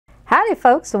Howdy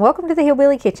folks, and welcome to the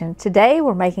Hillbilly Kitchen. Today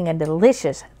we're making a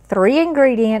delicious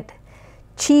 3-ingredient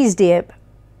cheese dip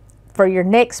for your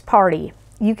next party.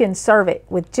 You can serve it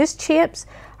with just chips,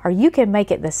 or you can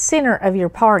make it the center of your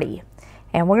party.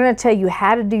 And we're going to tell you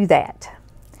how to do that.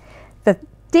 The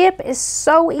dip is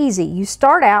so easy. You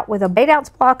start out with an 8-ounce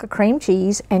block of cream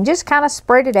cheese and just kind of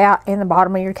spread it out in the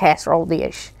bottom of your casserole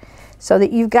dish so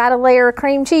that you've got a layer of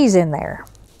cream cheese in there.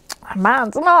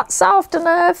 Mine's not soft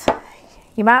enough.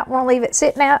 You might want to leave it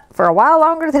sitting out for a while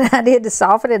longer than I did to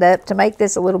soften it up to make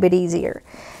this a little bit easier.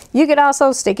 You could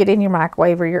also stick it in your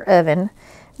microwave or your oven,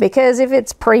 because if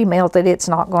it's pre-melted, it's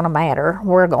not going to matter.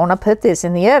 We're going to put this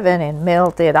in the oven and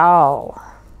melt it all,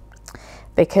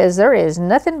 because there is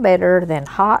nothing better than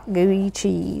hot, gooey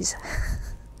cheese.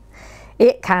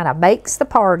 It kind of makes the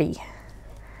party.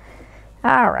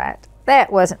 All right,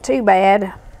 that wasn't too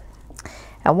bad.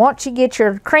 And once you get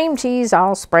your cream cheese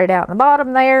all spread out in the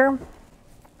bottom there,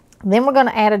 then we're going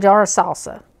to add a jar of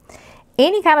salsa.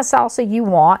 Any kind of salsa you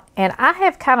want, and I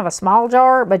have kind of a small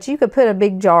jar, but you could put a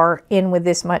big jar in with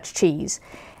this much cheese.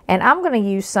 And I'm going to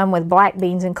use some with black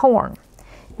beans and corn.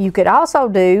 You could also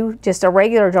do just a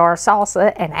regular jar of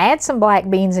salsa and add some black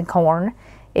beans and corn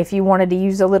if you wanted to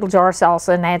use a little jar of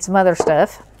salsa and add some other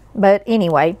stuff. But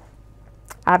anyway,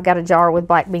 I've got a jar with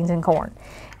black beans and corn.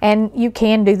 And you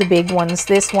can do the big ones.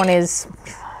 This one is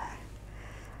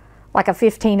like a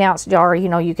 15-ounce jar. You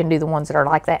know, you can do the ones that are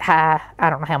like that high. I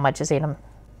don't know how much is in them.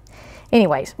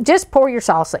 Anyways, just pour your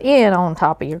salsa in on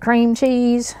top of your cream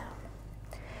cheese.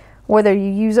 Whether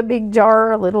you use a big jar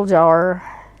or a little jar,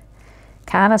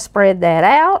 kind of spread that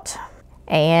out.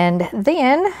 And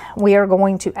then we are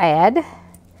going to add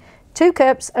 2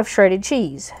 cups of shredded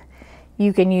cheese.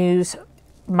 You can use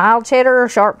mild cheddar,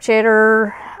 sharp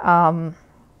cheddar,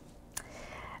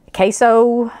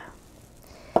 queso,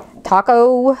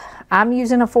 taco. I'm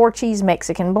using a 4-cheese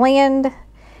Mexican blend,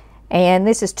 and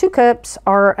this is 2 cups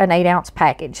or an 8-ounce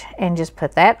package, and just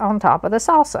put that on top of the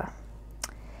salsa.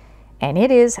 And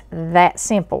it is that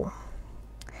simple.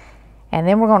 And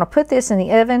then we're going to put this in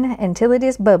the oven until it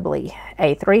is bubbly,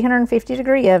 a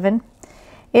 350-degree oven.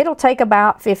 It'll take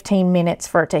about 15 minutes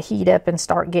for it to heat up and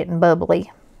start getting bubbly.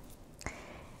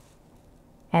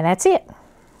 And that's it.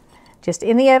 Just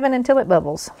in the oven until it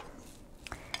bubbles.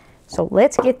 So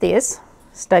let's get this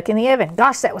stuck in the oven.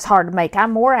 Gosh, that was hard to make.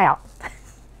 I'm wore out.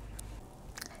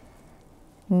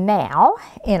 Now,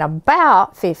 in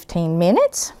about 15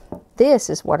 minutes, this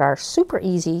is what our super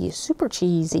easy, super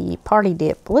cheesy party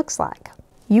dip looks like.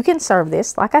 You can serve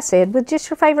this, like I said, with just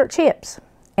your favorite chips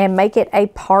and make it a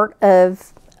part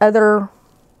of other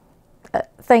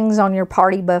things on your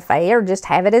party buffet, or just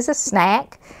have it as a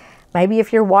snack. Maybe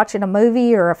if you're watching a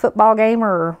movie or a football game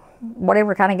or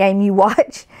whatever kind of game you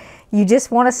watch, you just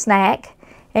want a snack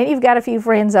and you've got a few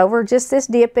friends over, just this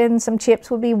dip and some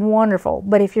chips would be wonderful.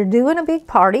 But if you're doing a big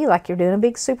party, like you're doing a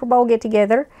big Super Bowl get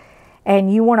together,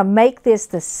 and you want to make this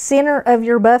the center of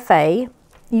your buffet,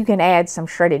 you can add some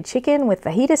shredded chicken with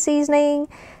fajita seasoning,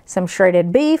 some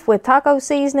shredded beef with taco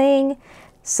seasoning,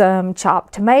 some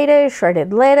chopped tomatoes,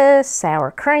 shredded lettuce,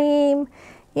 sour cream,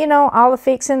 you know, all the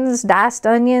fixings, diced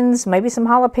onions, maybe some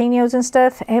jalapenos and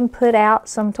stuff, and put out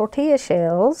some tortilla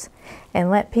shells and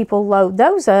let people load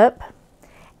those up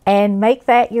and make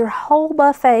that your whole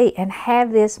buffet and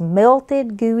have this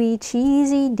melted, gooey,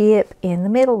 cheesy dip in the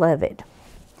middle of it.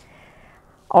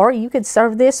 Or you could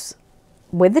serve this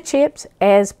with the chips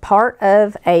as part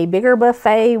of a bigger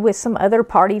buffet with some other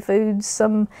party foods,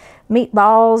 some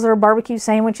meatballs or barbecue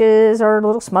sandwiches or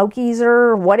little smokies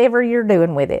or whatever you're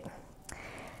doing with it.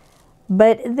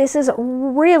 But this is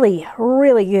really,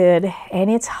 really good,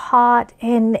 and it's hot,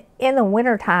 and in the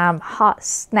wintertime, hot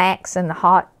snacks and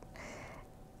hot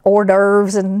hors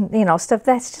d'oeuvres and, you know, stuff,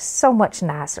 that's just so much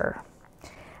nicer.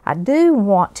 I do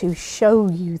want to show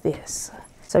you this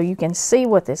so you can see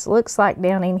what this looks like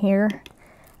down in here.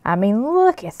 I mean,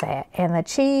 look at that, and the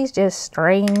cheese just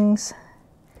strings,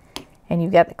 and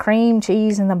you've got the cream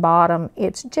cheese in the bottom.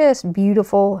 It's just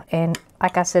beautiful, and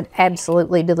like I said,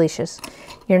 absolutely delicious.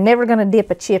 You're never going to dip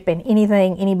a chip in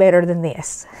anything any better than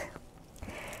this.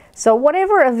 So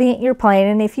whatever event you're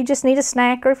planning, if you just need a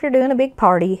snack or if you're doing a big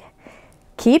party,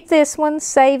 keep this one,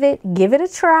 save it, give it a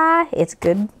try. It's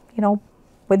good, you know,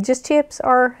 with just chips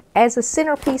or as a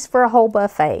centerpiece for a whole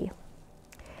buffet.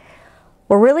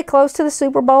 We're really close to the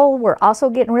Super Bowl. We're also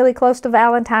getting really close to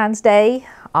Valentine's Day,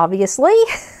 obviously.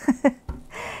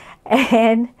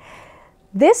 And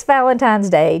this Valentine's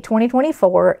Day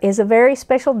 2024 is a very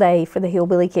special day for the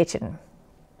Hillbilly Kitchen.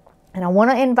 And I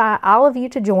want to invite all of you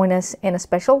to join us in a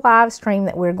special live stream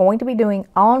that we're going to be doing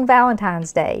on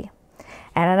Valentine's Day.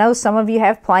 And I know some of you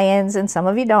have plans and some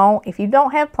of you don't. If you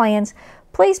don't have plans,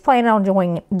 please plan on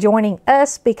joining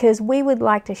us, because we would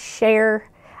like to share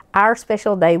our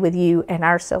special day with you and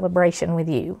our celebration with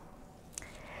you.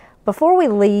 Before we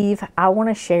leave, I want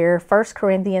to share 1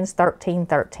 Corinthians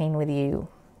 13:13 with you.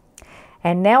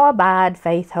 And now abide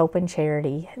faith, hope, and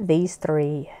charity, these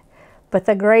three. But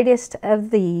the greatest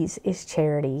of these is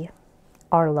charity,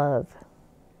 or love.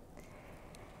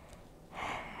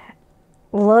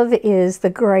 Love is the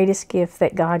greatest gift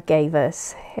that God gave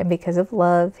us. And because of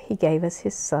love, He gave us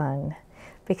His Son.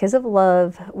 Because of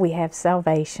love, we have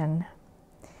salvation.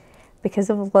 Because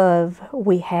of love,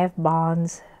 we have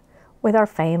bonds with our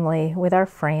family, with our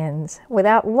friends.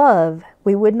 Without love,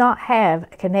 we would not have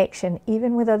a connection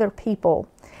even with other people,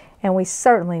 and we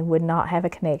certainly would not have a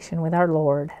connection with our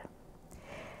Lord.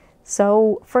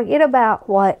 So forget about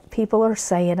what people are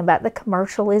saying about the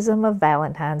commercialism of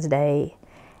Valentine's Day,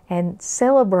 and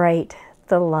celebrate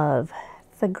the love,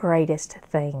 the greatest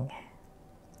thing.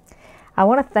 I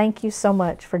want to thank you so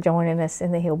much for joining us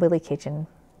in the Hillbilly Kitchen.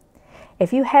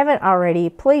 If you haven't already,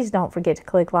 please don't forget to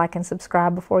click like and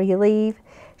subscribe before you leave.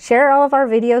 Share all of our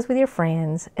videos with your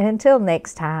friends. And until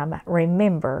next time,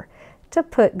 remember to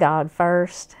put God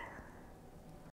first.